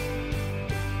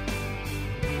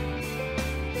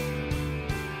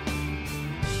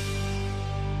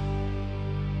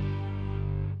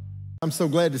I'm so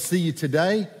glad to see you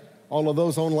today, all of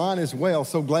those online as well.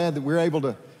 So glad that we're able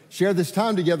to share this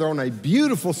time together on a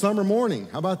beautiful summer morning.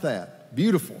 How about that?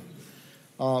 Beautiful.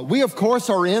 We, of course,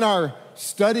 are in our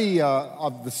study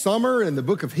of the summer in the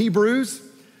book of Hebrews.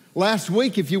 Last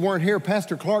week, if you weren't here,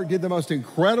 Pastor Clark did the most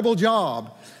incredible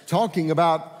job talking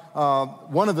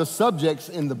about one of the subjects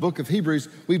in the book of Hebrews.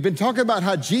 We've been talking about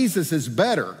how Jesus is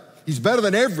better. He's better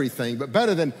than everything, but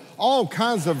better than all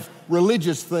kinds of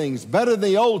religious things, better than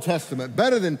the Old Testament,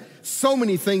 better than so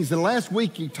many things. And last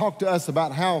week he talked to us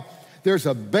about how there's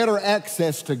a better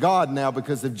access to God now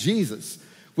because of Jesus,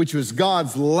 which was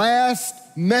God's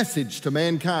last message to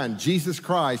mankind, Jesus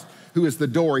Christ, who is the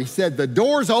door. He said the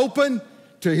door's open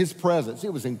to his presence.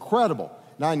 It was incredible.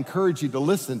 And I encourage you to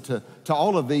listen to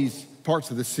all of these parts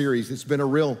of the series. It's been a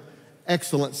real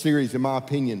excellent series, in my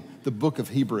opinion, the book of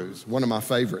Hebrews, one of my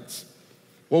favorites.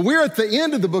 Well, we're at the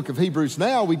end of the book of Hebrews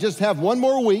now. We just have one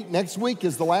more week. Next week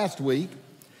is the last week.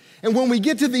 And when we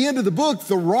get to the end of the book,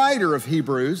 the writer of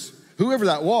Hebrews, whoever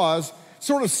that was,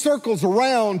 sort of circles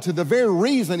around to the very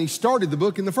reason he started the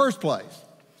book in the first place.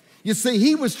 You see,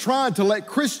 he was trying to let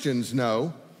Christians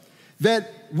know that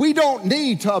we don't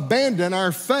need to abandon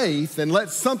our faith and let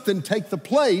something take the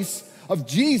place of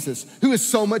Jesus, who is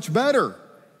so much better.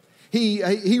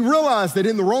 He realized that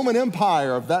in the Roman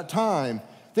Empire of that time,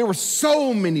 there were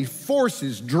so many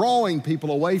forces drawing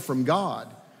people away from God.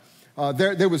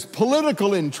 There was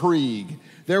political intrigue.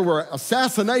 There were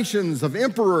assassinations of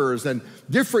emperors and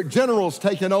different generals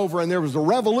taken over, and there was a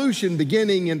revolution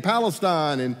beginning in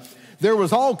Palestine, and there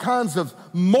was all kinds of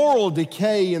moral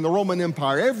decay in the Roman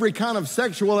Empire, every kind of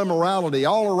sexual immorality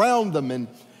all around them, and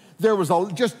there was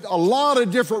just a lot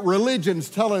of different religions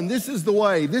telling this is the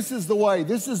way, this is the way,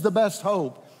 this is the best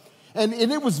hope. And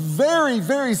it was very,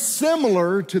 very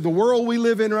similar to the world we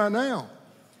live in right now.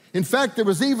 In fact, there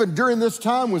was even during this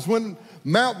time was when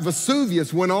Mount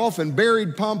Vesuvius went off and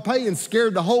buried Pompeii and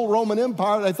scared the whole Roman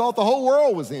Empire. They thought the whole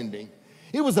world was ending.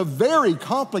 It was a very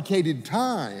complicated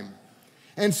time.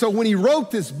 And so when he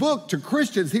wrote this book to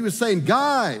Christians, he was saying,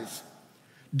 guys,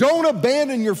 don't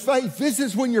abandon your faith. This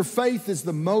is when your faith is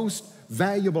the most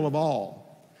valuable of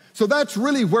all. So that's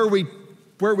really where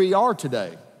we are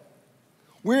today.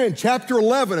 We're in chapter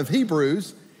 11 of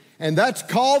Hebrews, and that's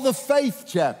called the faith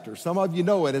chapter. Some of you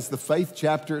know it as the faith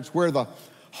chapter. It's where the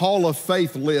Hall of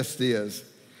Faith list is.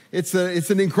 It's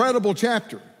an incredible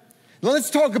chapter. Now let's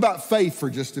talk about faith for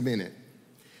just a minute.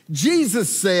 Jesus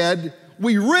said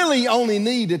we really only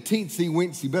need a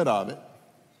teensy-weensy bit of it.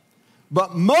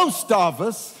 But most of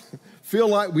us feel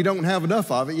like we don't have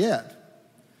enough of it yet.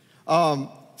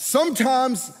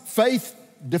 Sometimes faith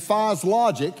defies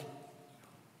logic,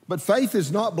 but faith is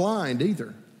not blind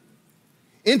either.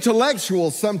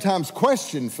 Intellectuals sometimes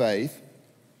question faith,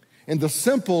 and the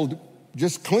simple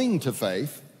just cling to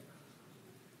faith.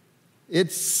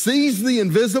 It sees the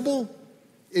invisible,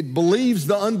 it believes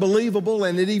the unbelievable,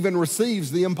 and it even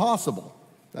receives the impossible.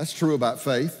 That's true about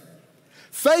faith.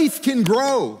 Faith can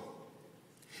grow.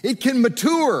 It can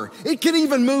mature. It can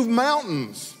even move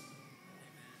mountains.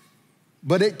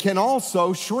 But it can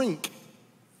also shrink.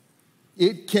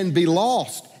 It can be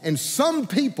lost. And some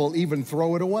people even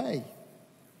throw it away.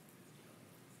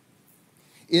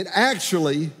 It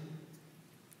actually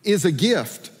is a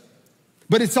gift,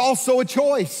 but it's also a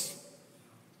choice.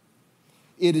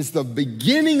 It is the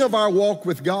beginning of our walk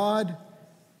with God,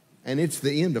 and it's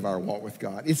the end of our walk with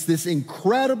God. It's this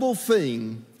incredible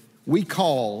thing we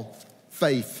call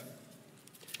faith.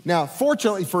 Now,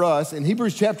 fortunately for us, in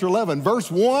Hebrews chapter 11, verse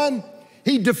 1,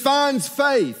 he defines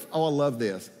faith. Oh, I love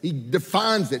this. He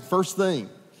defines it first thing.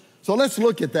 So let's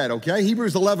look at that, okay?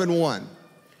 Hebrews 11:1.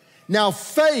 Now,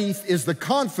 faith is the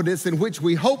confidence in which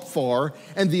we hope for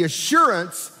and the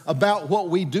assurance about what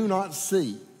we do not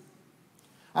see.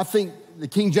 I think the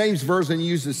King James Version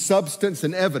uses substance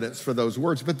and evidence for those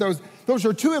words, but those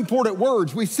are two important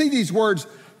words. We see these words,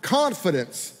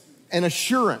 confidence and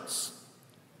assurance.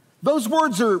 Those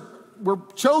words were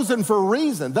chosen for a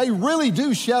reason. They really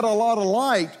do shed a lot of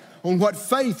light on what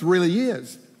faith really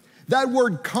is. That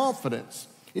word confidence,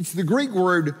 it's the Greek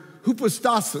word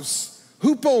hypostasis.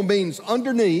 Hupo means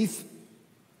underneath,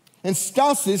 and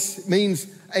stasis means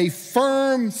a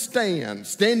firm stand,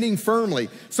 standing firmly.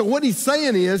 So what he's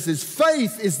saying is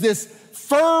faith is this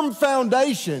firm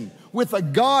foundation with a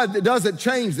God that doesn't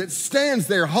change, that stands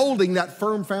there holding that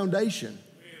firm foundation.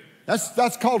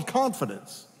 That's called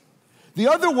confidence. The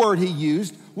other word he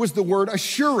used was the word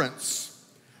assurance.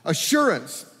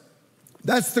 Assurance.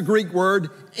 That's the Greek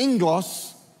word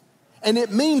englos, and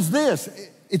it means this.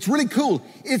 It's really cool.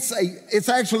 It's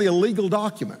actually a legal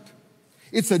document.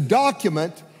 It's a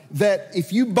document that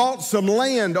if you bought some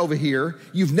land over here,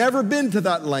 you've never been to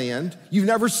that land, you've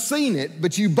never seen it,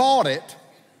 but you bought it,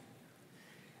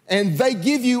 and they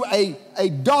give you a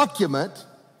document,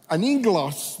 an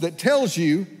inglos that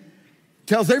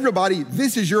tells everybody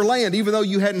this is your land, even though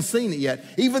you hadn't seen it yet,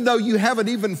 even though you haven't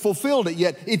even fulfilled it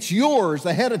yet, it's yours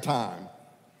ahead of time.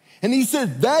 And he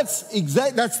said that's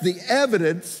the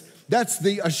evidence, that's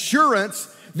the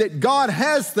assurance that God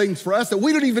has things for us that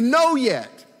we don't even know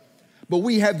yet. But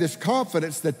we have this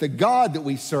confidence that the God that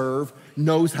we serve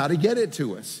knows how to get it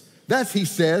to us. That's, he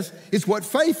says, is what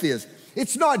faith is.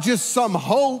 It's not just some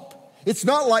hope. It's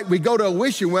not like we go to a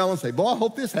wishing well and say, boy, I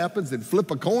hope this happens, and flip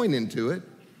a coin into it.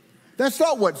 That's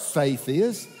not what faith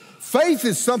is. Faith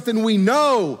is something we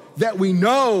know that we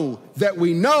know that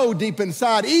we know deep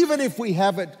inside, even if we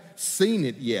haven't seen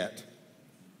it yet.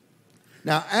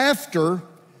 Now, after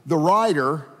the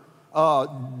writer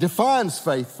defines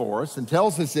faith for us and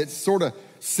tells us it's sort of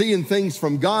seeing things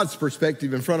from God's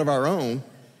perspective in front of our own,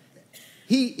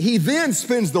 he then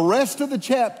spends the rest of the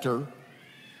chapter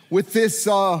with this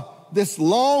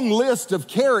long list of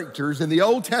characters in the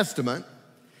Old Testament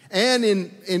and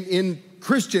in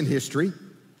Christian history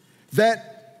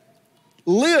that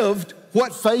lived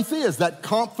what faith is, that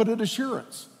confident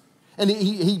assurance. And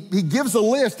he gives a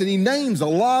list and he names a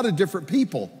lot of different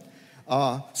people.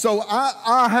 So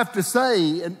I have to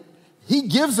say, and he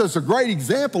gives us a great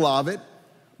example of it,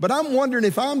 but I'm wondering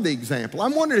if I'm the example.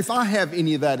 I'm wondering if I have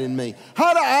any of that in me.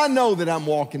 How do I know that I'm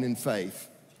walking in faith?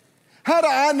 How do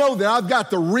I know that I've got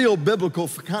the real biblical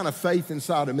kind of faith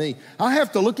inside of me? I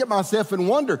have to look at myself and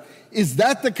wonder, is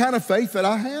that the kind of faith that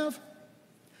I have?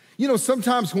 You know,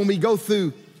 sometimes when we go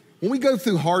through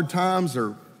hard times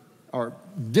or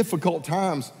difficult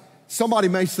times, somebody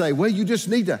may say, well, you just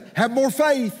need to have more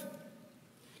faith.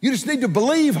 You just need to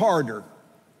believe harder.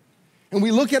 And we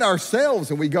look at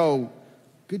ourselves and we go,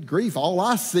 good grief, all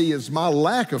I see is my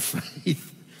lack of faith.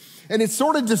 And it's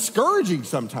sort of discouraging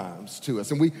sometimes to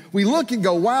us. And we look and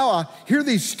go, wow, I hear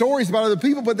these stories about other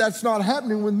people, but that's not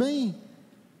happening with me.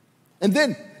 And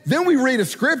then we read a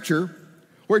scripture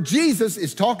where Jesus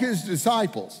is talking to his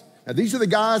disciples. Now, these are the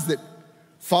guys that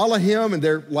follow him and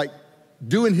they're like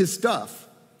doing his stuff.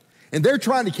 And they're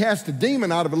trying to cast a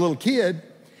demon out of a little kid,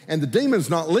 and the demon's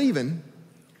not leaving,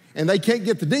 and they can't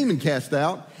get the demon cast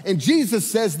out. And Jesus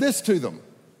says this to them: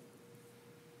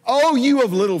 oh, you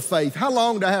of little faith, how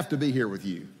long do I have to be here with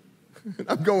you?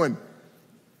 I'm going,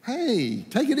 hey,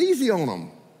 take it easy on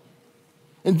them.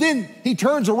 And then he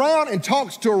turns around and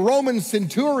talks to a Roman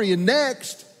centurion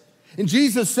next. And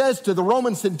Jesus says to the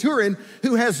Roman centurion,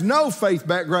 who has no faith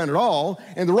background at all,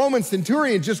 and the Roman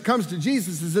centurion just comes to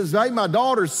Jesus and says, hey, my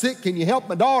daughter's sick, can you help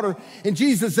my daughter? And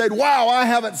Jesus said, wow, I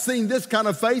haven't seen this kind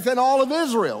of faith in all of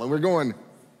Israel. And we're going,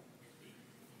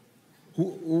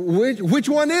 which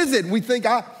one is it? We think,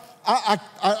 I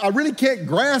really can't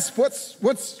grasp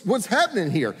what's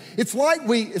happening here. It's like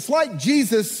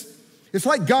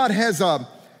God has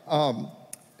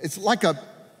it's like a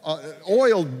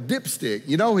oil dipstick,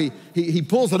 you know, he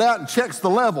pulls it out and checks the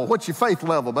level. What's your faith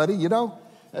level, buddy, you know?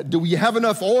 Do you have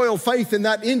enough oil faith in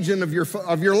that engine of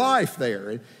your life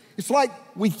there? It's like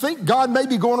we think God may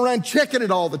be going around checking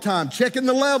it all the time, checking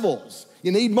the levels.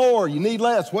 You need more, you need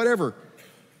less, whatever.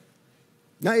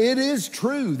 Now, it is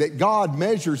true that God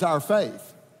measures our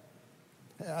faith.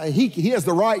 He has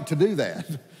the right to do that.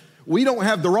 We don't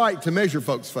have the right to measure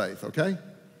folks' faith, okay?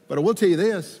 But I will tell you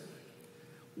this.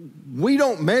 We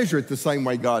don't measure it the same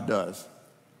way God does.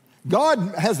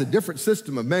 God has a different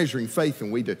system of measuring faith than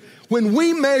we do. When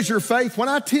we measure faith, when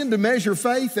I tend to measure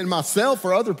faith in myself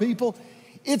or other people,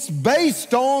 it's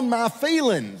based on my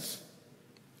feelings.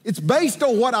 It's based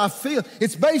on what I feel.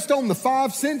 It's based on the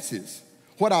five senses.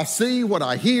 What I see, what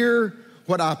I hear,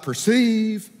 what I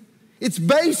perceive. It's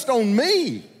based on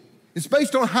me. It's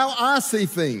based on how I see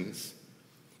things.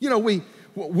 You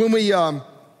know,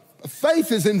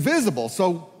 faith is invisible,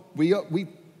 so we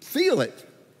feel it.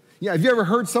 Yeah, have you ever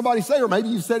heard somebody say, or maybe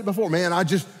you've said it before, man, I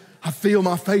feel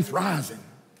my faith rising.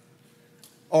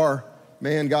 Or,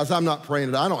 man, guys, I'm not praying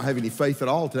today. I don't have any faith at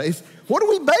all today. What do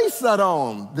we base that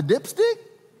on? The dipstick?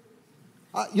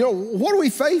 What do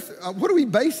we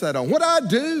base that on? What do I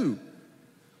do?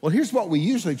 Well, here's what we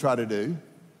usually try to do.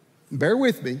 Bear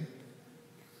with me.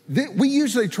 We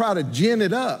usually try to gin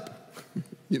it up.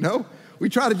 You know, we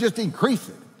try to just increase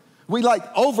it. We like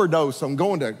overdose on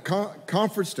going to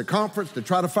conference to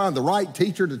try to find the right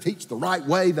teacher to teach the right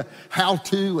way, the how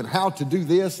to do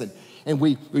this. And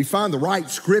we find the right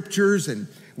scriptures, and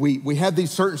we have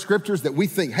these certain scriptures that we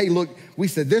think, hey, look, we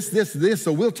said this,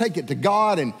 so we'll take it to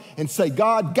God and say,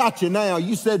 God, got you now.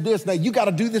 You said this, now you got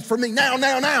to do this for me now.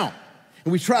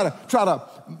 And we try to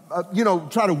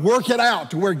try to work it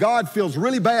out to where God feels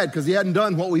really bad because he hadn't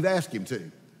done what we've asked him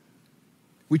to.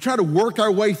 We try to work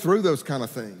our way through those kind of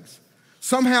things,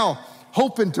 somehow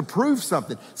hoping to prove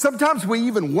something. Sometimes we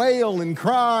even wail and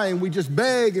cry and we just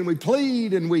beg and we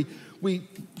plead and we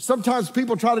sometimes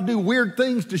people try to do weird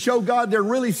things to show God they're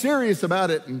really serious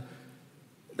about it. And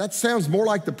that sounds more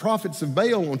like the prophets of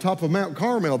Baal on top of Mount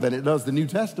Carmel than it does the New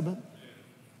Testament.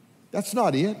 That's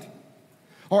not it.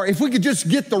 Or if we could just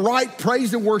get the right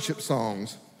praise and worship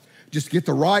songs,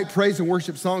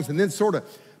 and then sort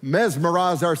of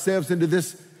mesmerize ourselves into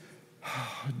this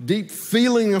deep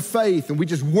feeling of faith, and we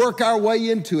just work our way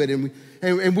into it,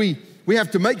 and we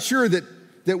have to make sure that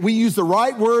we use the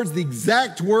right words, the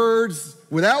exact words,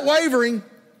 without wavering,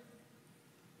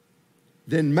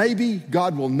 then maybe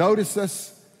God will notice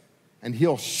us and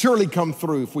he'll surely come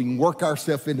through if we can work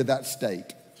ourselves into that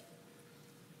state.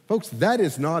 Folks, that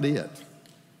is not it.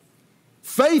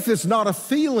 Faith is not a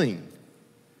feeling.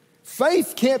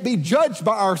 Faith can't be judged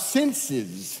by our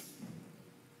senses.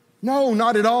 No,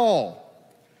 not at all.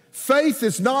 Faith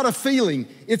is not a feeling.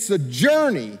 It's a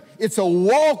journey. It's a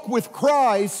walk with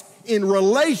Christ in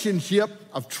relationship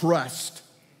of trust.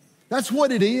 That's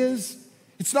what it is.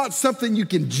 It's not something you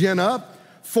can gin up.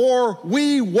 For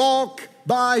we walk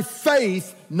by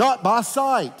faith, not by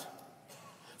sight.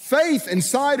 Faith and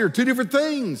sight are two different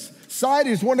things. Sight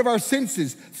is one of our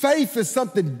senses. Faith is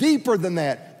something deeper than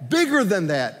that, bigger than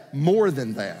that, more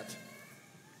than that.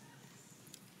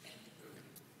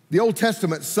 The Old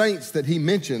Testament saints that he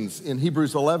mentions in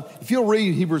Hebrews 11, if you'll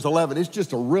read Hebrews 11,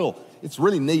 it's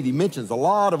really neat. He mentions a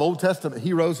lot of Old Testament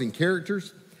heroes and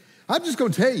characters. I'm just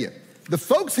going to tell you, the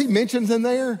folks he mentions in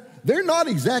there, they're not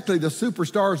exactly the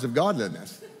superstars of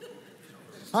godliness.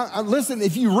 Listen,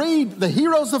 if you read the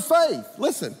heroes of faith,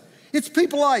 listen, it's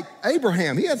people like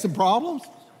Abraham. He had some problems.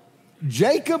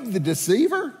 Jacob the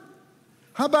deceiver.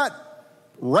 How about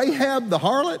Rahab the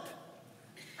harlot?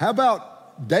 How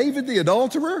about David the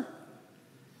adulterer?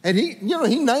 And he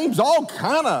names all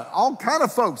kind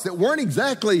of folks that weren't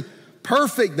exactly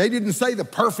perfect. They didn't say the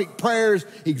perfect prayers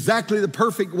exactly the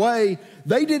perfect way.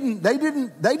 They didn't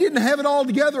have it all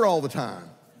together all the time.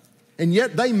 And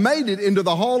yet they made it into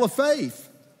the hall of faith.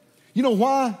 You know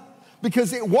why?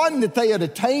 Because it wasn't that they had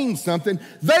attained something.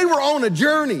 They were on a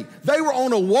journey. They were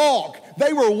on a walk.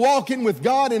 They were walking with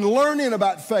God and learning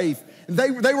about faith. They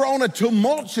were on a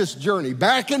tumultuous journey,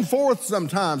 back and forth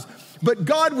sometimes. But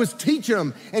God was teaching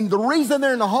them. And the reason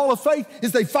they're in the hall of faith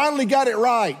is they finally got it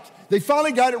right. They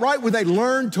finally got it right when they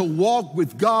learned to walk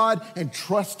with God and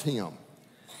trust him.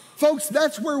 Folks,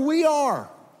 that's where we are.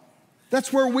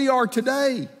 That's where we are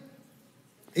today.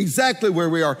 Exactly where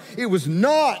we are. It was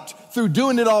not through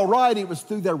doing it all right. It was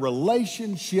through their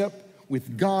relationship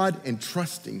with God and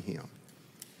trusting him.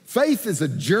 Faith is a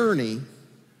journey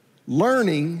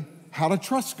learning how to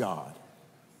trust God.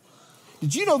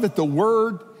 Did you know that the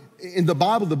word in the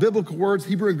Bible, the biblical words,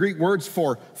 Hebrew and Greek words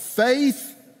for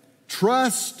faith,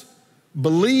 trust,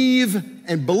 believe,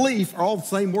 and belief are all the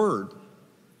same word?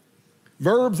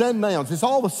 Verbs and nouns. It's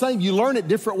all the same. You learn it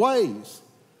different ways.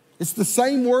 It's the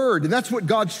same word, and that's what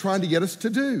God's trying to get us to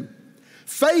do.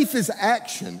 Faith is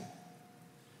action.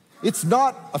 It's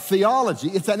not a theology,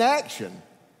 it's an action.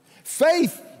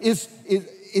 Faith is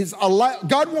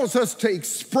God wants us to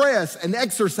express and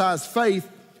exercise faith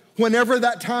whenever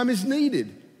that time is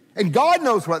needed. And God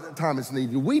knows what that time is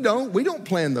needed. We don't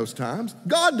plan those times.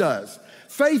 God does.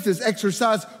 Faith is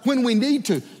exercised when we need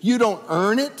to. You don't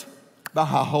earn it by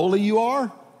how holy you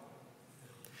are.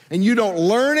 And you don't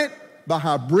learn it by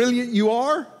how brilliant you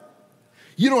are.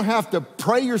 You don't have to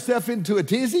pray yourself into a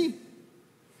tizzy.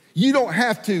 You don't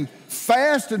have to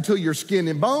fast until you're skin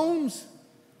and bones.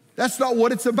 That's not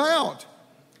what it's about.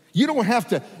 You don't have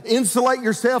to insulate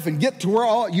yourself and get to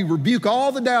where you rebuke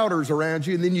all the doubters around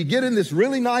you, and then you get in this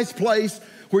really nice place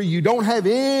where you don't have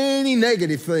any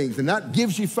negative things, and that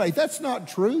gives you faith. That's not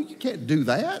true. You can't do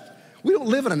that. We don't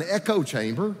live in an echo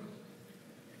chamber.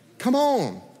 Come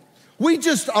on. We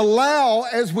just allow,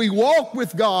 as we walk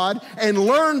with God and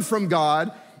learn from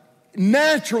God,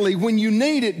 naturally, when you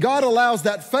need it, God allows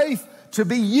that faith to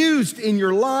be used in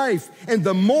your life. And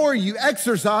the more you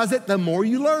exercise it, the more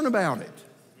you learn about it.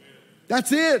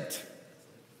 That's it.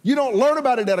 You don't learn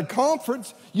about it at a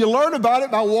conference. You learn about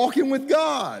it by walking with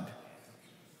God.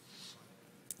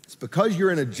 It's because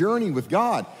you're in a journey with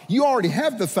God. You already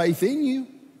have the faith in you.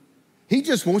 He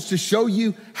just wants to show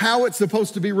you how it's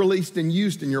supposed to be released and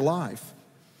used in your life.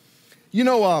 You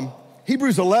know,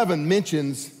 Hebrews 11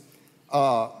 mentions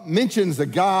a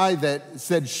guy that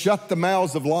said, shut the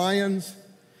mouths of lions.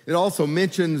 It also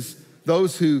mentions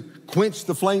those who quench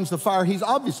the flames of fire. He's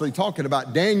obviously talking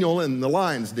about Daniel in the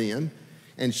lion's den.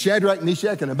 and Shadrach,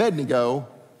 Meshach, and Abednego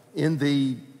in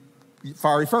the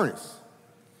fiery furnace.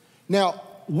 Now,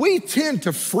 we tend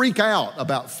to freak out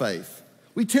about faith.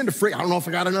 We tend to freak, I don't know if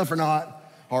I got enough or not.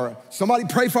 Or somebody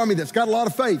pray for me that's got a lot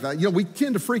of faith. We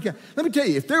tend to freak out. Let me tell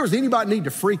you, if there was anybody need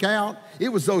to freak out, it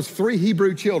was those 3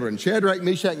 Hebrew children, Shadrach,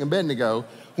 Meshach, and Abednego,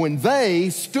 when they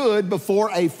stood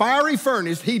before a fiery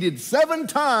furnace heated 7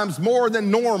 times more than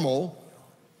normal.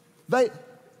 They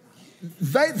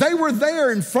were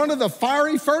there in front of the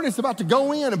fiery furnace about to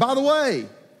go in. And by the way,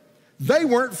 they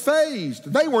weren't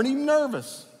fazed. They weren't even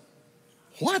nervous.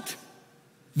 What?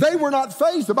 They were not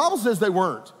fazed. The Bible says they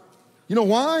weren't. You know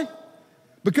why?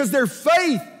 Because their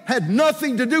faith had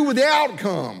nothing to do with the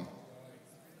outcome.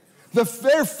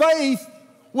 Their faith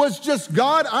was just,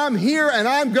 God, I'm here and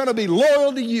I'm going to be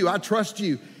loyal to you. I trust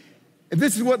you. And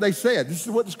this is what they said. This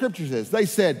is what the scripture says. They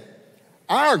said,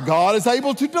 our God is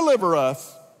able to deliver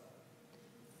us.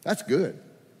 That's good.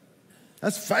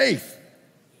 That's faith.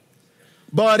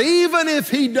 But even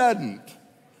if he doesn't,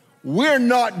 we're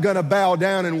not going to bow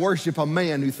down and worship a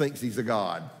man who thinks he's a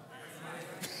God.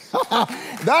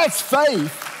 That's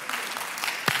faith.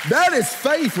 That is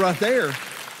faith right there.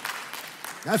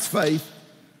 That's faith.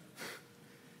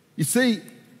 You see,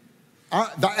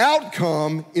 the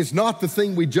outcome is not the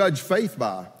thing we judge faith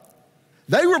by.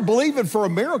 They were believing for a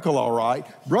miracle, all right.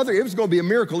 Brother, it was going to be a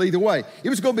miracle either way. It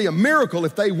was going to be a miracle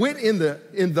if they went in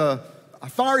the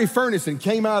fiery furnace and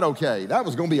came out okay. That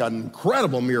was going to be an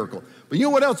incredible miracle. But you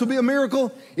know what else would be a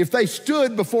miracle? If they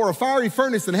stood before a fiery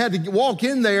furnace and had to walk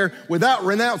in there without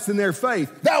renouncing their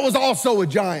faith. That was also a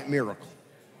giant miracle.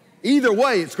 Either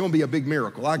way, it's going to be a big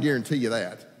miracle. I guarantee you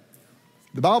that.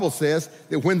 The Bible says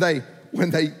that when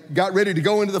they got ready to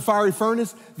go into the fiery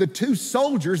furnace, the 2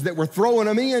 soldiers that were throwing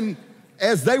them in,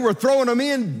 as they were throwing them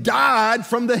in, died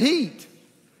from the heat.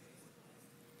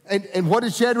 And what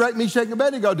did Shadrach, Meshach, and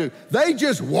Abednego do? They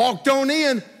just walked on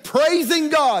in, praising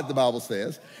God, the Bible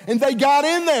says. And they got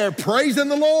in there praising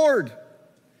the Lord.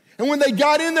 And when they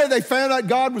got in there, they found out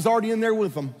God was already in there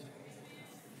with them.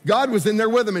 God was in there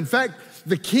with them. In fact,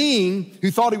 the king,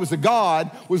 who thought he was a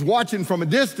god, was watching from a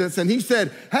distance, and he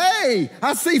said, hey,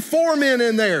 I see 4 men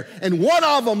in there, and one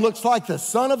of them looks like the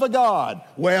son of a god.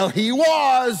 Well, he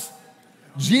was.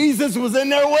 Jesus was in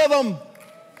there with them.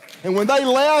 And when they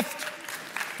left,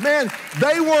 man,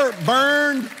 they weren't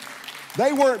burned.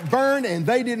 They weren't burned, and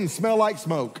they didn't smell like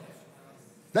smoke.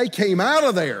 They came out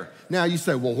of there. Now you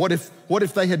say, well, what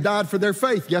if they had died for their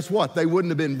faith? Guess what? They wouldn't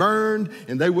have been burned,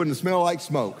 and they wouldn't smell like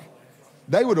smoke.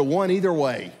 They would have won either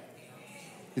way.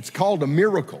 It's called a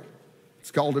miracle.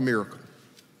 It's called a miracle.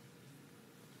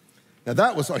 Now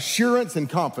that was assurance and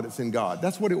confidence in God.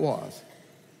 That's what it was.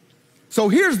 So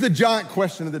here's the giant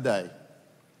question of the day.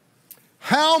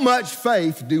 How much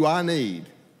faith do I need?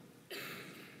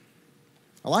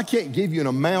 Well, I can't give you an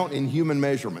amount in human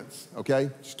measurements, okay?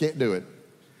 Just can't do it.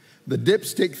 The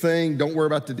dipstick thing, don't worry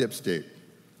about the dipstick.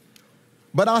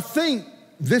 But I think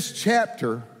this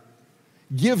chapter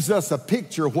gives us a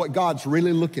picture of what God's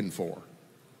really looking for.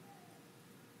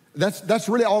 That's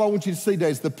really all I want you to see today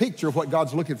is the picture of what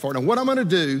God's looking for. Now, what I'm going to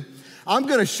do, I'm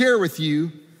going to share with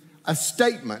you a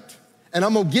statement, and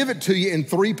I'm going to give it to you in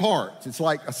 3 parts. It's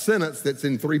like a sentence that's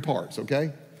in 3 parts,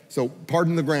 okay? So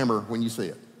pardon the grammar when you see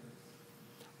it.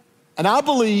 And I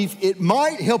believe it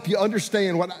might help you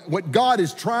understand what God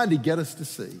is trying to get us to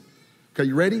see. Okay,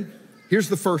 you ready? Here's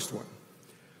the first one.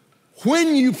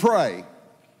 When you pray,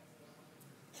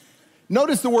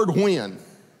 notice the word when.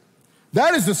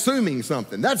 That is assuming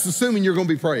something. That's assuming you're going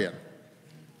to be praying.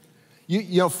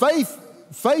 You know,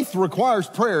 faith requires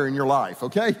prayer in your life,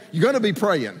 okay? You're going to be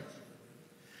praying.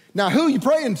 Now, who are you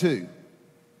praying to?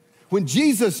 When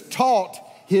Jesus taught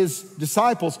his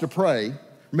disciples to pray,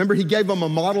 remember he gave them a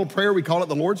model prayer. We call it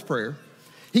the Lord's Prayer.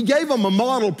 He gave them a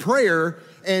model prayer,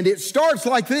 and it starts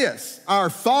like this. Our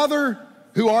Father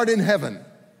who art in heaven.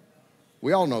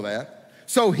 We all know that.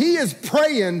 So he is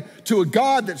praying to a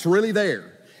God that's really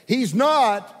there. He's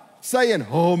not saying,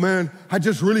 oh man, I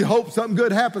just really hope something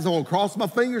good happens. I'm gonna cross my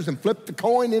fingers and flip the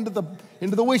coin into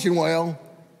the wishing well.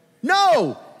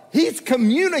 No, he's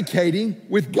communicating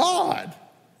with God.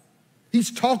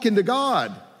 He's talking to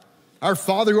God. Our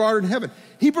Father who art in heaven.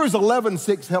 Hebrews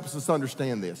 11:6 helps us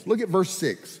understand this. Look at verse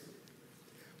 6.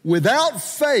 Without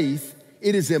faith,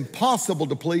 it is impossible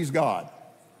to please God.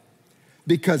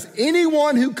 Because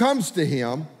anyone who comes to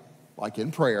him, like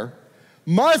in prayer,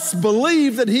 must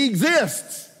believe that he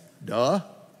exists, duh,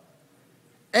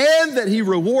 and that he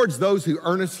rewards those who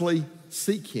earnestly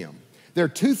seek him. There are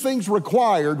 2 things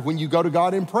required when you go to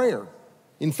God in prayer,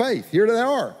 in faith. Here they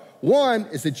are. One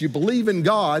is that you believe in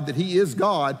God, that he is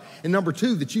God. And number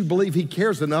two, that you believe he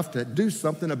cares enough to do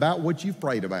something about what you've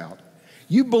prayed about.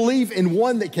 You believe in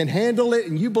one that can handle it,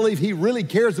 and you believe he really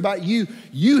cares about you.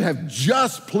 You have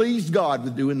just pleased God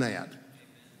with doing that.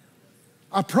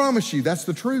 I promise you, that's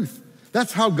the truth.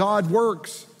 That's how God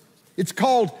works. It's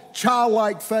called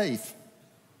childlike faith.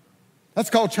 That's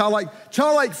called childlike.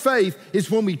 Childlike faith is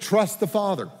when we trust the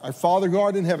Father, our Father who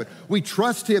art in heaven. We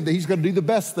trust him that he's going to do the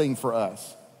best thing for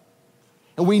us.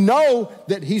 And we know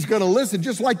that he's going to listen,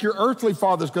 just like your earthly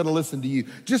father's going to listen to you,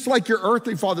 just like your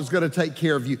earthly father's going to take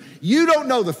care of you. You don't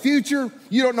know the future.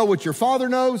 You don't know what your father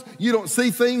knows. You don't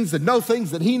see things and know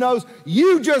things that he knows.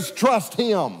 You just trust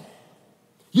him.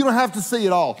 You don't have to see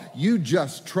it all. You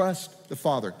just trust the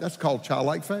Father. That's called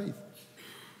childlike faith.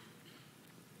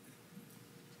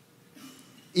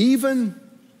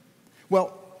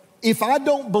 If I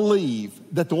don't believe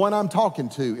that the one I'm talking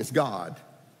to is God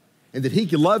and that he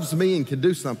loves me and can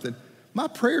do something, my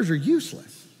prayers are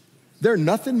useless. They're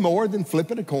nothing more than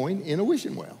flipping a coin in a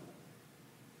wishing well.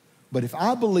 But if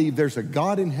I believe there's a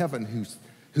God in heaven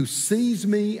who sees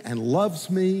me and loves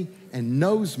me and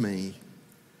knows me,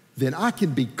 then I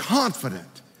can be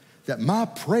confident that my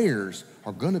prayers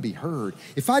are going to be heard.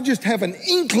 If I just have an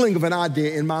inkling of an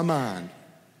idea in my mind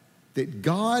that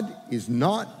God is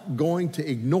not going to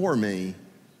ignore me,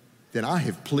 then I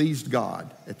have pleased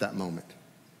God at that moment.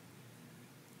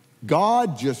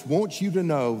 God just wants you to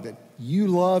know that you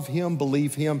love him,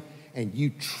 believe him, and you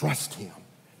trust him.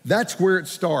 That's where it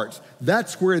starts.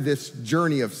 That's where this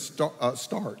journey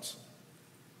starts.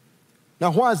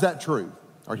 Now, why is that true?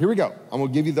 All right, here we go. I'm going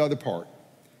to give you the other part.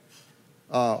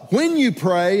 When you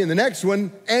pray, and the next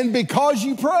one, and because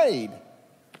you prayed.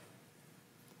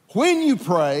 When you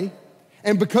pray,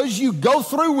 and because you go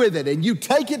through with it, and you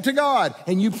take it to God,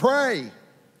 and you pray.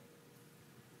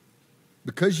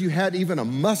 Because you had even a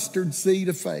mustard seed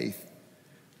of faith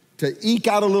to eke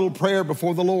out a little prayer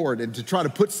before the Lord and to try to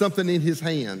put something in his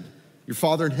hand, your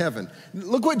Father in heaven.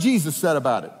 Look what Jesus said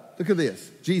about it. Look at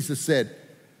this. Jesus said,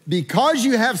 because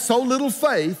you have so little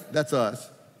faith, that's us,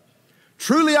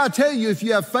 truly I tell you, if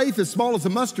you have faith as small as a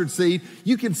mustard seed,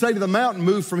 you can say to the mountain,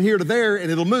 move from here to there,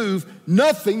 and it'll move.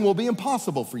 Nothing will be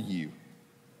impossible for you.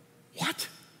 What?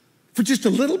 For just a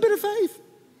little bit of faith?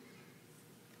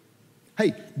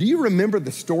 Hey, do you remember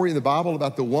the story in the Bible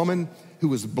about the woman who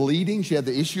was bleeding? She had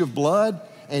the issue of blood,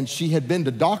 and she had been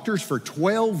to doctors for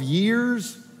 12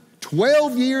 years.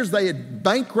 12 years, they had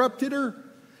bankrupted her.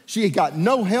 She had got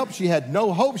no help. She had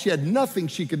no hope. She had nothing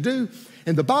she could do.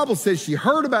 And the Bible says she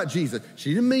heard about Jesus. She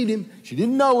didn't meet him. She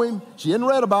didn't know him. She hadn't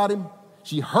read about him.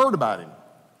 She heard about him.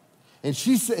 And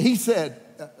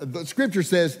the scripture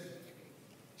says,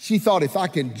 she thought, if I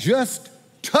can just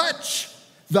touch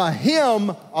the hem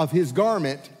of his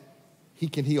garment, he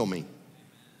can heal me.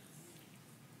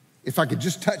 If I could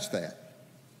just touch that.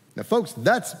 Now, folks,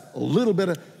 that's a little bit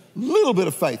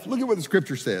of faith. Look at what the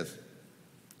scripture says.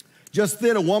 Just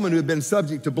then, a woman who had been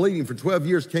subject to bleeding for 12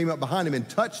 years came up behind him and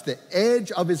touched the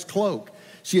edge of his cloak.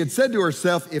 She had said to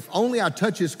herself, if only I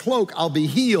touch his cloak, I'll be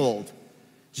healed.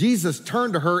 Jesus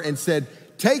turned to her and said,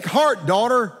 take heart,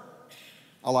 daughter.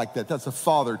 I like that. That's a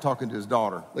father talking to his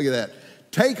daughter. Look at that.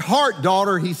 Take heart,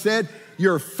 daughter, he said.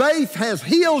 Your faith has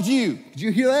healed you. Did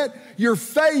you hear that? Your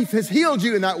faith has healed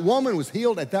you. And that woman was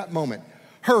healed at that moment.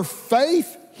 Her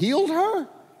faith healed her?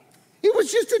 It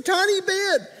was just a tiny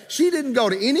bit. She didn't go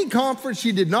to any conference.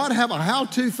 She did not have a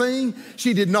how-to thing.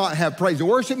 She did not have praise and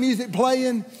worship music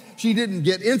playing. She didn't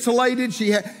get insulated.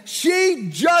 She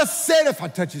just said, if I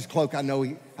touch his cloak, I know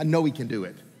he can do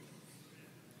it.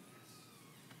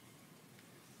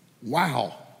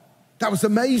 Wow, that was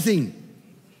amazing.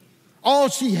 All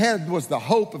she had was the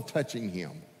hope of touching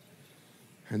him.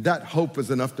 And that hope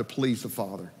was enough to please the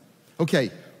Father.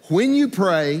 Okay, when you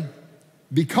pray,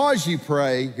 because you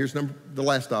pray, here's the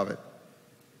last of it.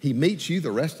 He meets you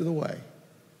the rest of the way.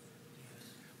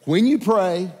 When you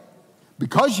pray,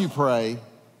 because you pray,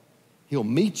 he'll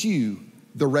meet you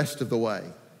the rest of the way.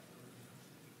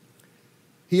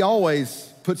 He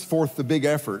always puts forth the big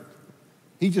effort.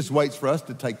 He just waits for us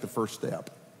to take the first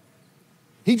step.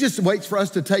 He just waits for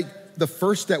us to take the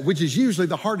first step, which is usually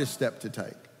the hardest step to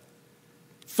take.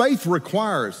 Faith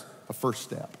requires a first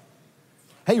step.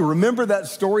 Hey, remember that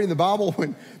story in the Bible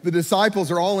when the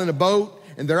disciples are all in a boat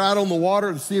and they're out on the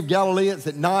water, the Sea of Galilee, it's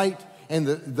at night, and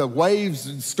the waves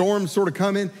and storms sort of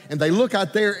come in, and they look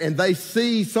out there and they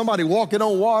see somebody walking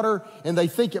on water, and they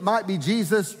think it might be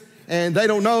Jesus, and they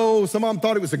don't know. Some of them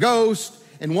thought it was a ghost.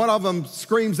 And one of them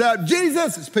screams out,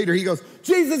 Jesus, it's Peter. He goes,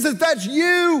 Jesus, if that's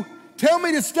you, tell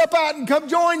me to step out and come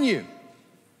join you.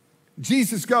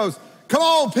 Jesus goes, come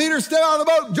on, Peter, step out of the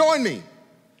boat and join me.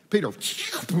 Peter,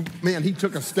 man, he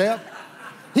took a step.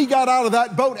 He got out of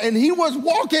that boat and he was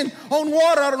walking on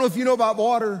water. I don't know if you know about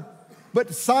water,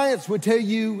 but science would tell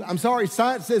you, I'm sorry,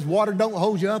 science says water don't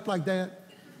hold you up like that.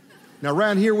 Now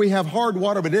around here we have hard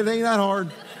water, but it ain't that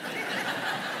hard.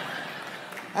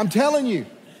 I'm telling you,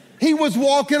 he was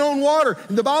walking on water.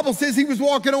 And the Bible says he was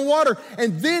walking on water.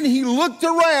 And then he looked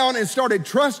around and started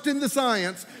trusting the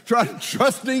science,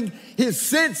 trusting his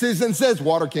senses, and says,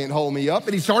 water can't hold me up.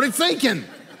 And he started sinking.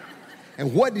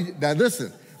 And now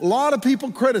listen, a lot of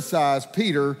people criticize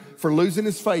Peter for losing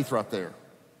his faith right there.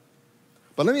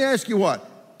 But let me ask you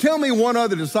what. Tell me one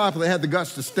other disciple that had the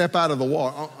guts to step out of the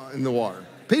water, in the water.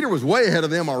 Peter was way ahead of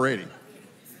them already.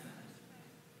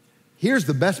 Here's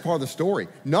the best part of the story.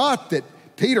 Not that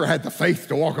Peter had the faith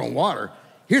to walk on water.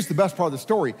 Here's the best part of the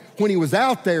story. When he was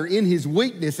out there in his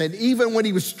weakness, and even when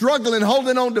he was struggling,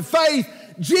 holding on to faith,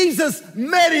 Jesus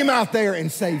met him out there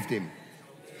and saved him.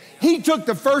 He took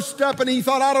the first step and he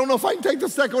thought, I don't know if I can take the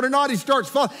second one or not. He starts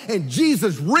falling, and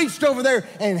Jesus reached over there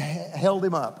and held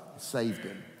him up, saved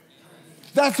him.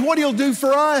 That's what he'll do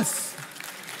for us.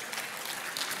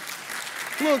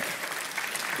 Look,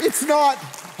 it's not,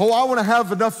 oh, I want to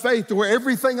have enough faith to where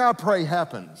everything I pray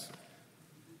happens.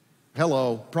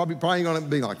 Hello, probably ain't gonna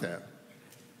be like that.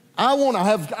 I want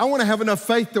to have enough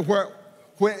faith to where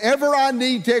whenever I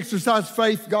need to exercise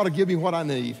faith, God will give me what I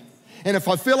need. And if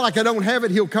I feel like I don't have it,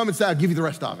 he'll come and say, I'll give you the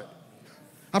rest of it.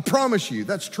 I promise you,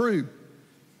 that's true.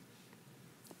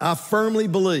 I firmly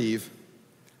believe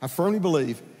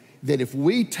that if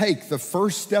we take the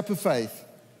first step of faith,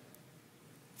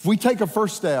 if we take a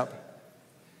first step,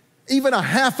 even a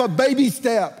half a baby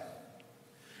step,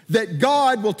 that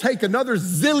God will take another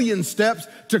zillion steps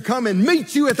to come and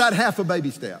meet you at that half a baby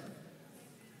step.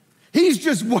 He's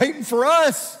just waiting for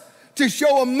us to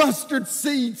show a mustard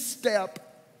seed step.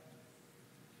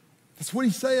 That's what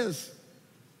he says.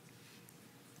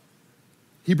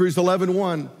 Hebrews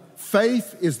 11:1,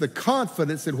 faith is the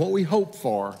confidence in what we hope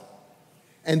for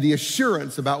and the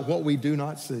assurance about what we do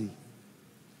not see.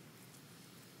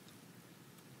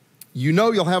 You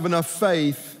know you'll have enough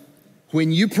faith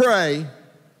when you pray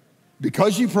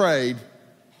because you prayed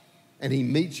and he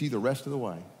meets you the rest of the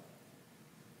way.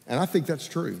 And I think that's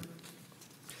true.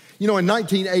 You know, in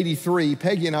 1983,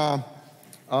 Peggy and I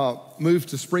moved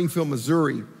to Springfield,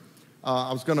 Missouri.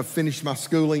 I was going to finish my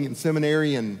schooling in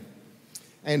seminary, and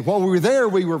while we were there,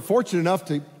 we were fortunate enough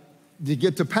to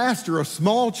get to pastor a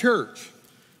small church.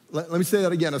 Let me say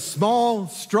that again, a small,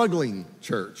 struggling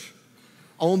church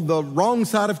on the wrong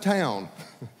side of town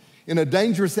in a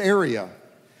dangerous area.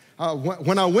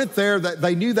 When I went there,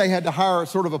 they knew they had to hire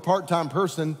sort of a part-time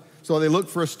person, so they looked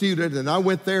for a student, and I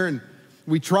went there and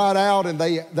we tried out, and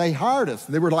they hired us.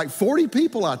 There were like 40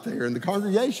 people out there in the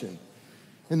congregation.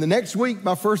 And the next week,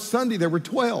 my first Sunday, there were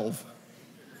 12.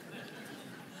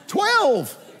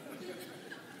 12!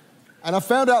 And I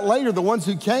found out later the ones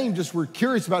who came just were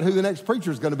curious about who the next preacher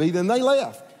was going to be, then they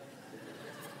left.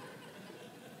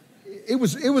 It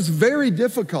was very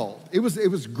difficult. It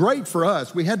was great for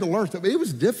us. We had to learn stuff. It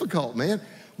was difficult, man.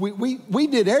 We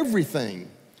did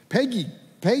everything. Peggy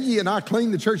and I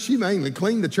cleaned the church. She mainly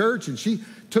cleaned the church, and she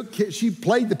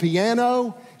played the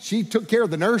piano. She took care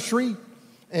of the nursery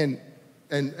and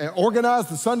organized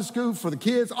the Sunday school for the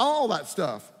kids, all that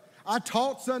stuff. I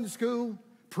taught Sunday school,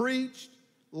 preached,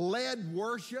 led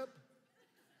worship.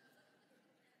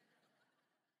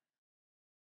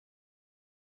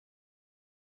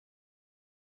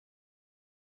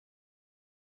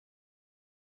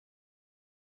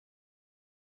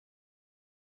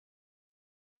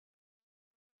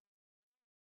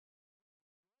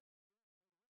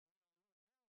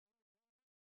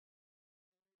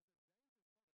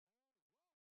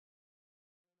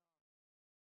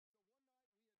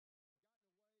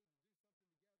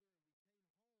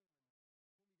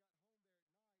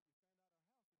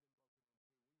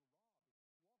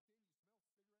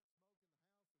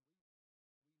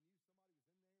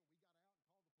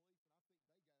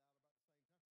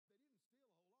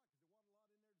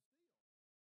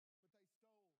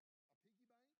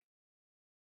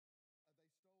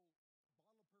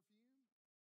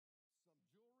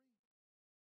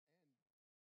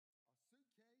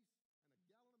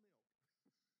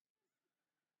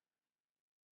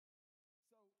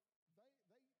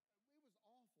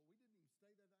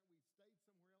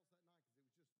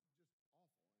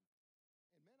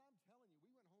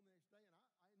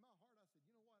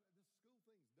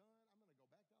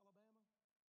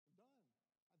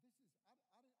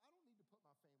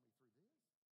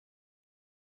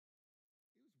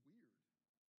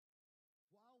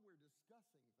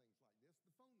 Discussing things like this, the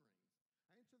phone rings.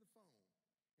 I answer the phone,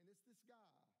 and it's this guy.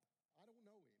 I don't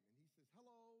know him.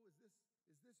 hello, is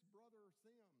this Brother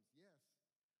Sims? Yes.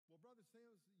 Well, Brother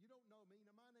Sims, you don't know me.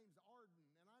 Now, my name's Arden,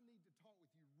 and I need to talk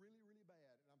with you really, really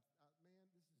bad. And man,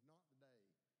 this is not the day.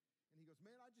 And he goes,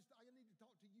 man, I need to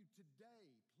talk to you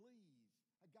today, please.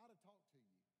 I got to talk to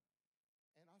you.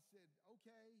 And I said,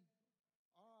 okay,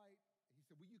 all right. He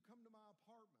said, will you come to my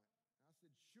apartment? And I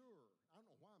said, sure. I don't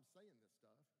know why I'm saying this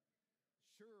stuff.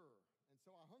 Sure. And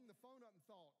so I hung the phone up and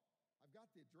thought, I've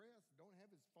got the address, don't have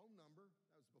his phone number.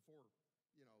 That was before,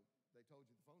 they told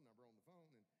you the phone number on the phone.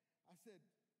 And I said,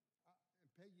 and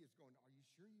Peggy is going, are you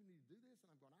sure you need to do this? And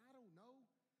I'm going, I don't know.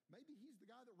 Maybe he's the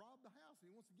guy that robbed the house and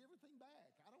he wants to give everything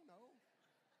back. I don't know.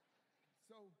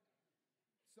 So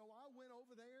I went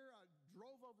over there. I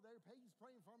drove over there. Peggy's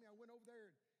praying for me. I went over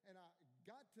there and I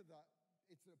got to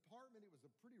it's an apartment. It was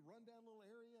a pretty rundown little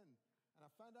area. And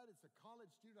I found out it's a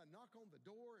college student. I knock on the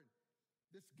door and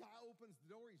this guy opens the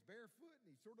door. He's barefoot and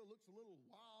he sort of looks a little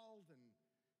wild.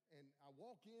 And I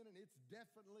walk in and it's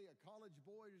definitely a college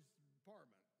boy's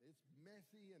apartment. It's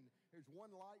messy and there's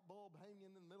one light bulb hanging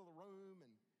in the middle of the room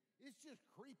and it's just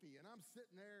creepy. And I'm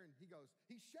sitting there and he goes,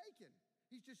 he's shaking.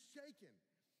 He's just shaking.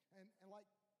 And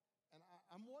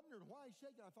I'm wondering why he's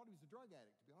shaking. I thought he was a drug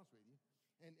addict, to be honest with you.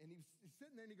 And he's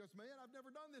sitting there and he goes, man, I've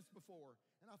never done this before.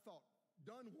 And I thought,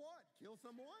 done what? Kill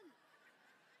someone?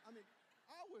 I mean,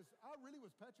 I really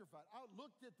was petrified. I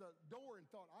looked at the door and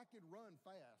thought I could run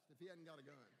fast if he hadn't got a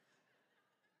gun.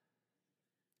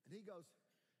 And he goes,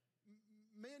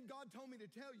 man, God told me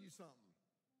to tell you something.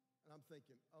 And I'm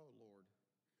thinking, oh, Lord,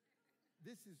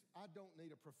 I don't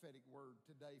need a prophetic word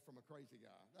today from a crazy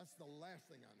guy. That's the last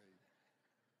thing I need.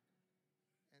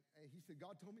 And he said,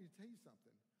 God told me to tell you something.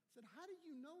 I said, how do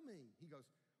you know me? He goes,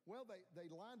 well, they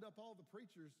lined up all the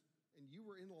preachers and you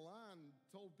were in the line,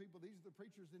 told people these are the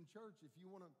preachers in church in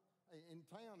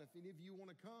town, if any of you want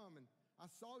to come. And I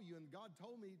saw you and God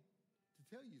told me to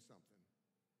tell you something.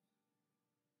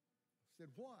 I said,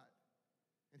 what?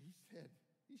 And he said,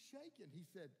 he's shaking. He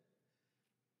said,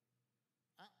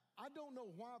 I don't know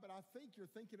why, but I think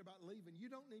you're thinking about leaving. You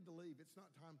don't need to leave. It's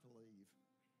not time to leave.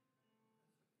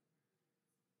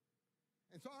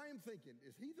 And so I am thinking,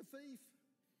 is he the thief?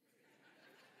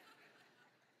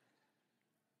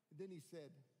 And then he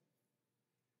said,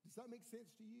 does that make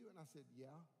sense to you? And I said,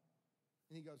 yeah.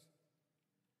 And he goes,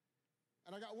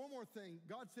 and I got one more thing.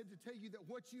 God said to tell you that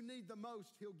what you need the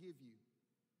most, he'll give you.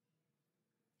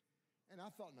 And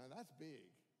I thought, no, that's big.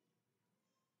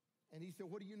 And he said,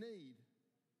 what do you need?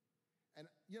 And,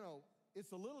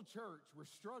 it's a little church. We're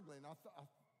struggling. I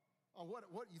thought,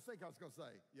 what do you think I was going to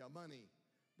say? Yeah, money.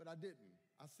 But I didn't.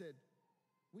 I said,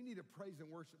 we need a praise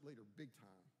and worship leader big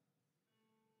time.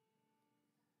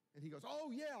 And he goes,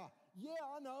 oh, yeah,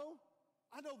 I know.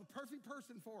 I know the perfect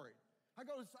person for it. I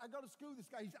go to school with this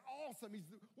guy. He's awesome.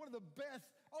 He's one of the best.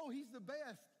 Oh, he's the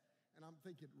best. And I'm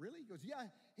thinking, really? He goes,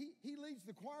 yeah, he leads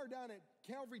the choir down at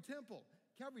Calvary Temple.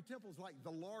 Calvary Temple's like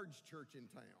the large church in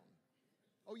town.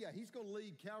 Oh, yeah, he's going to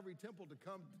lead Calvary Temple to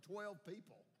come to 12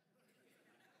 people.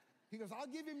 He goes, I'll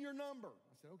give him your number.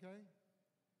 I said, okay.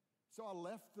 So I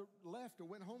left and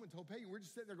went home and told Peggy, we're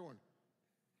just sitting there going,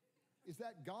 is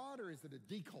that God or is it a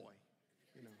decoy?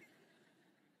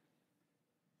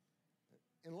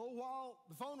 In a little while,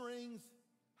 the phone rings.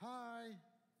 Hi.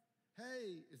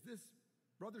 Hey, is this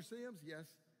Brother Sims? Yes.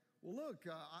 Well, look,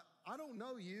 I don't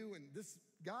know you, and this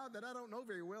guy that I don't know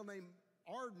very well named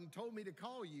Arden told me to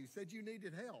call you, said you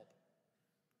needed help.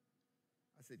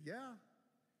 I said, yeah.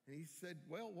 And he said,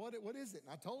 well, what is it?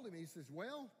 And I told him. He says,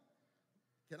 well,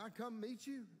 can I come meet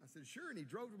you? I said, sure. And he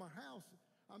drove to my house.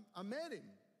 I met him.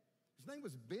 His name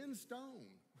was Ben Stone.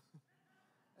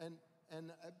 and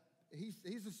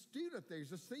he's a student there.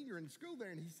 He's a senior in school there.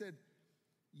 And he said,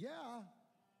 yeah,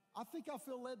 I think I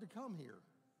feel led to come here.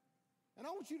 And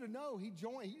I want you to know he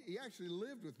actually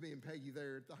lived with me and Peggy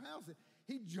there at the house.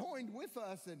 He joined with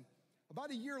us. And about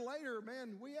a year later,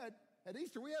 man, at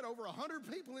Easter, we had over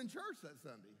 100 people in church that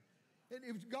Sunday. And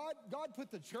it was God put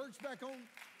the church back on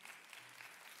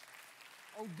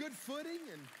good footing.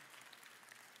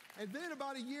 And then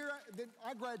about a year, then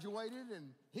I graduated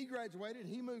and he graduated.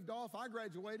 He moved off. I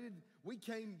graduated. We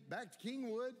came back to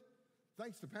Kingwood.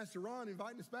 Thanks to Pastor Ron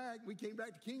inviting us back. We came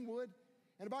back to Kingwood.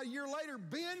 And about a year later,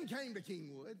 Ben came to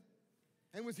Kingwood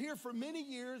and was here for many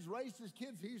years, raised his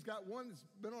kids. He's got one that's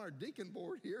been on our deacon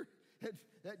board here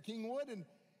at Kingwood. And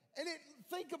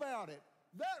think about it.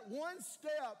 That one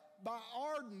step by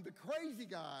Arden, the crazy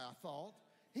guy, I thought,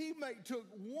 he took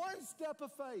one step of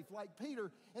faith like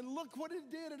Peter, and look what it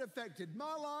did. It affected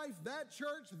my life, that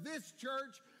church, this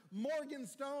church,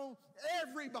 Morganstone,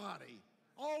 everybody.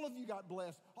 All of you got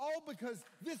blessed, all because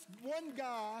this one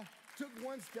guy took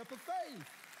one step of faith.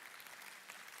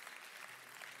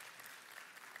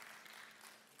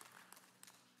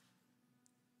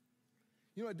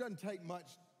 You know, it doesn't take much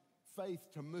faith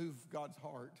to move God's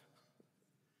heart.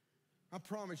 I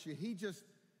promise you, he's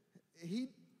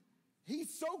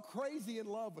so crazy in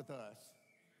love with us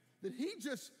that he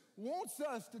just wants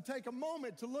us to take a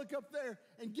moment to look up there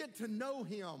and get to know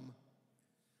him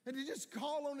and to just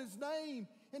call on his name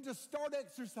and to start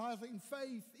exercising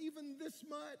faith even this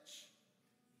much.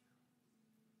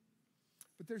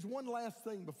 But there's one last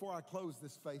thing before I close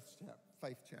this faith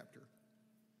chapter.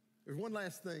 There's one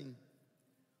last thing.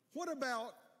 What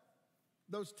about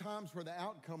those times where the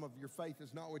outcome of your faith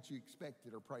is not what you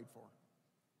expected or prayed for?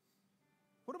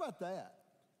 What about that?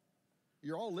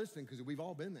 You're all listening because we've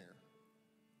all been there.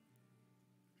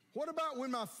 What about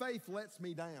when my faith lets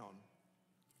me down?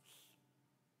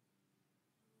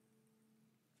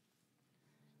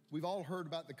 We've all heard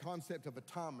about the concept of a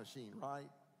time machine, right?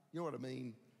 You know what I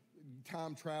mean?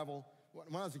 Time travel.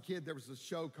 When I was a kid, there was a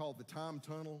show called The Time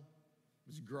Tunnel.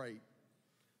 It was great.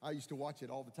 I used to watch it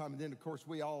all the time. And then, of course,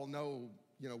 we all know,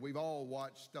 we've all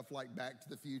watched stuff like Back to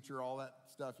the Future, all that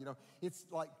stuff, It's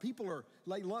like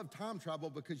they love time travel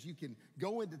because you can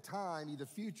go into time, either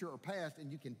future or past,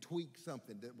 and you can tweak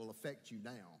something that will affect you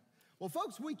now. Well,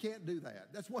 folks, we can't do that.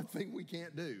 That's one thing we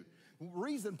can't do. The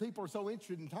reason people are so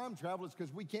interested in time travel is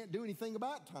because we can't do anything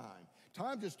about time.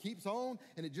 Time just keeps on,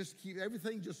 and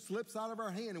everything just slips out of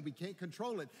our hand, and we can't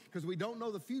control it because we don't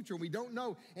know the future. We don't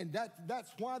know, and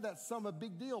that's why that's a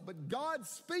big deal. But God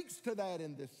speaks to that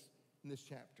in this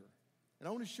chapter, and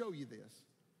I want to show you this.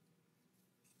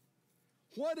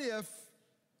 What if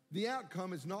the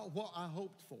outcome is not what I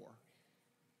hoped for?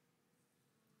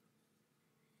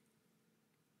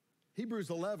 Hebrews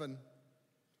 11,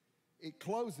 it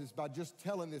closes by just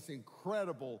telling this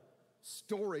incredible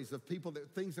stories of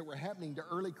things that were happening to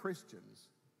early Christians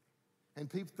and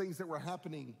things that were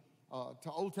happening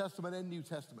to Old Testament and New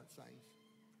Testament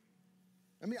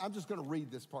saints. I'm just going to read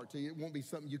this part to you. It won't be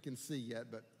something you can see yet,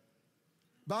 but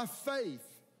by faith,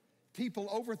 people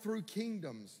overthrew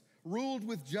kingdoms, ruled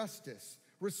with justice,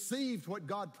 received what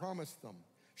God promised them,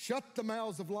 shut the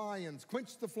mouths of lions,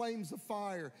 quenched the flames of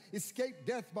fire, escaped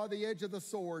death by the edge of the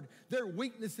sword. Their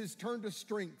weaknesses turned to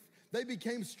strength. They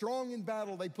became strong in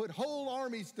battle. They put whole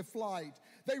armies to flight.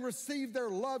 They received their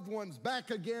loved ones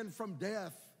back again from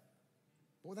death.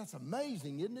 Boy, that's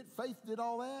amazing, isn't it? Faith did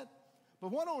all that.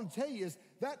 But what I want to tell you is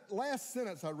that last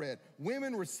sentence I read,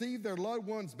 women received their loved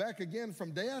ones back again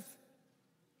from death.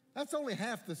 That's only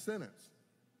half the sentence.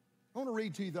 I want to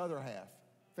read to you the other half.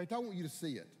 In fact, I want you to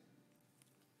see it.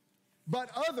 But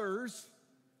others,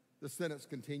 the sentence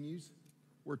continues,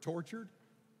 were tortured,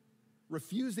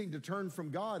 refusing to turn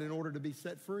from God in order to be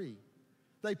set free.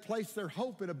 They placed their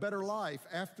hope in a better life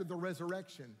after the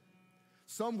resurrection.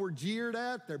 Some were jeered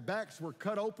at, their backs were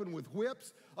cut open with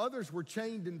whips, others were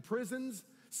chained in prisons,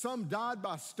 some died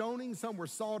by stoning, some were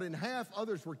sawed in half,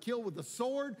 others were killed with a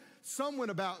sword, some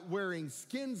went about wearing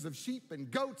skins of sheep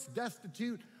and goats,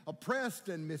 destitute, oppressed,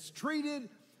 and mistreated.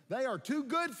 They are too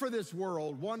good for this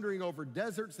world, wandering over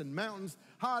deserts and mountains,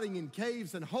 hiding in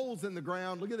caves and holes in the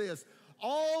ground. Look at this.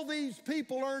 All these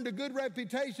people earned a good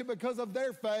reputation because of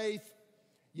their faith,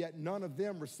 yet none of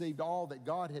them received all that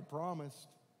God had promised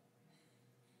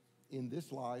in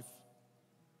this life.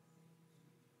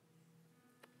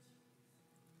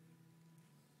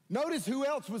 Notice who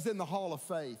else was in the hall of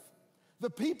faith. The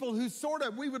people who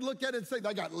we would look at it and say,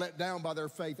 they got let down by their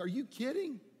faith. Are you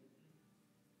kidding?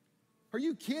 Are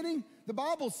you kidding? The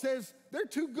Bible says they're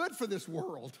too good for this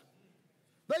world.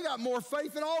 They got more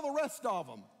faith than all the rest of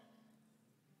them.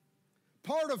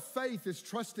 Part of faith is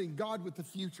trusting God with the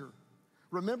future.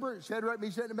 Remember Shadrach,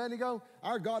 Meshach, and Abednego?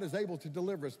 Our God is able to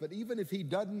deliver us, but even if he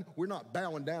doesn't, we're not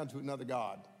bowing down to another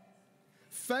God.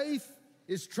 Faith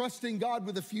is trusting God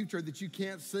with a future that you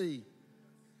can't see.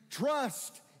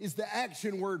 Trust is the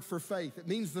action word for faith. It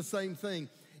means the same thing.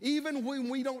 Even when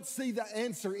we don't see the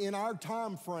answer in our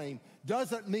time frame,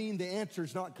 doesn't mean the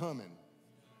answer's not coming.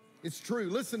 It's true.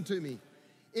 Listen to me.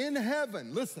 In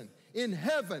heaven,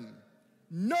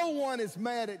 no one is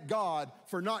mad at God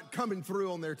for not coming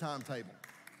through on their timetable.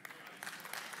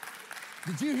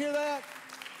 Did you hear that?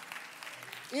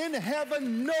 In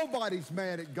heaven, nobody's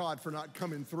mad at God for not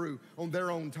coming through on their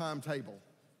own timetable.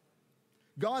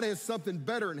 God has something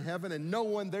better in heaven, and no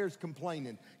one there's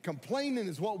complaining. Complaining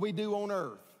is what we do on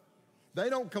earth. They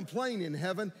don't complain in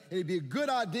heaven, and it'd be a good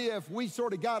idea if we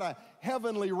sort of got a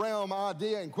heavenly realm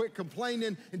idea and quit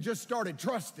complaining and just started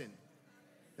trusting.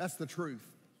 That's the truth.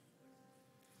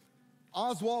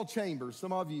 Oswald Chambers,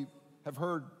 some of you have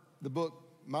heard the book,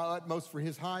 My Utmost for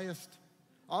His Highest.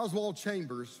 Oswald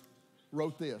Chambers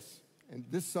wrote this, and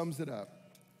this sums it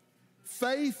up.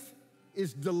 Faith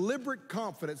is deliberate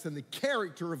confidence in the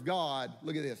character of God,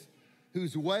 look at this,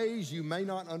 whose ways you may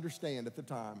not understand at the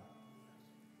time.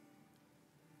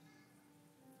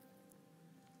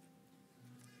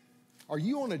 Are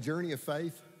you on a journey of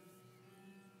faith?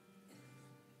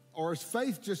 Or is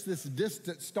faith just this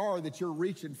distant star that you're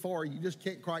reaching for? You just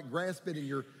can't quite grasp it and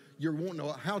you're wanting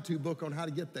a how-to book on how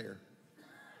to get there?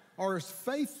 Or is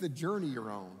faith the journey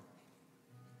you're on?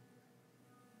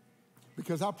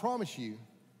 Because I promise you,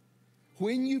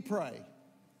 when you pray,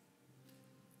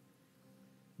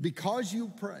 because you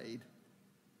prayed,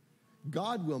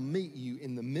 God will meet you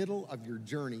in the middle of your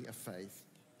journey of faith,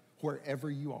 wherever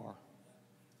you are.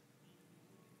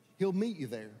 He'll meet you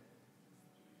there.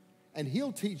 And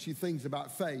he'll teach you things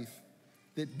about faith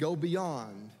that go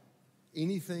beyond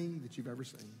anything that you've ever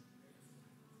seen.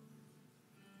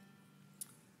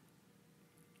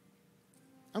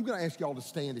 I'm going to ask y'all to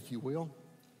stand, if you will.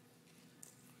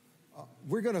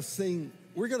 We're going to sing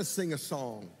a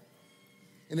song,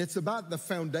 and it's about the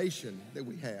foundation that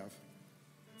we have.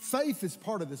 Faith is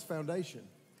part of this foundation.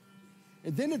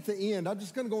 And then at the end, I'm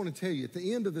just going to go on and tell you, at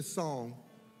the end of this song,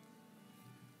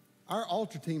 our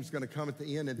altar team's going to come at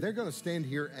the end, and they're going to stand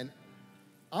here, and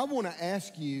I want to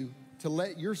ask you to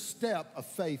let your step of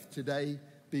faith today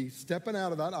be stepping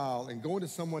out of that aisle and going to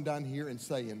someone down here and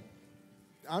saying,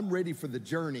 I'm ready for the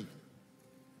journey.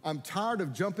 I'm tired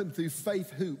of jumping through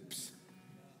faith hoops.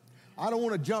 I don't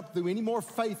want to jump through any more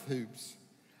faith hoops.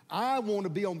 I want to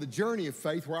be on the journey of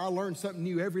faith where I learn something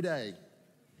new every day.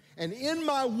 And in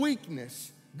my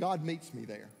weakness, God meets me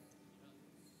there.